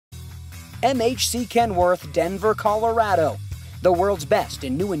MHC Kenworth, Denver, Colorado. The world's best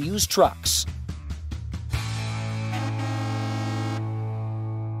in new and used trucks.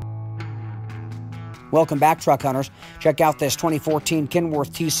 Welcome back, truck hunters. Check out this 2014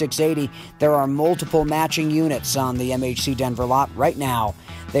 Kenworth T680. There are multiple matching units on the MHC Denver lot right now.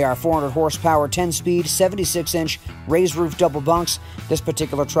 They are 400 horsepower, 10-speed, 76-inch raised roof double bunks. This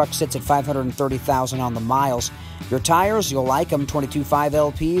particular truck sits at 530,000 on the miles. Your tires, you'll like them, 22.5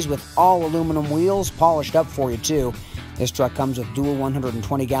 LPs with all aluminum wheels, polished up for you too. This truck comes with dual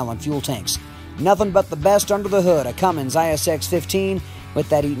 120-gallon fuel tanks. Nothing but the best under the hood, a Cummins ISX 15 with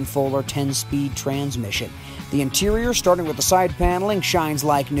that Eaton Fuller 10-speed transmission. The interior, starting with the side paneling, shines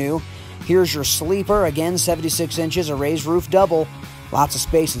like new. Here's your sleeper, again 76 inches, a raised roof double. Lots of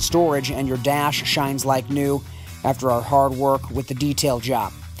space and storage, and your dash shines like new after our hard work with the detail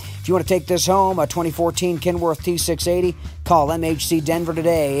job. If you want to take this home, a 2014 Kenworth T680, call MHC Denver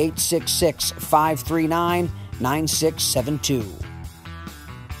today, 866-539-9672.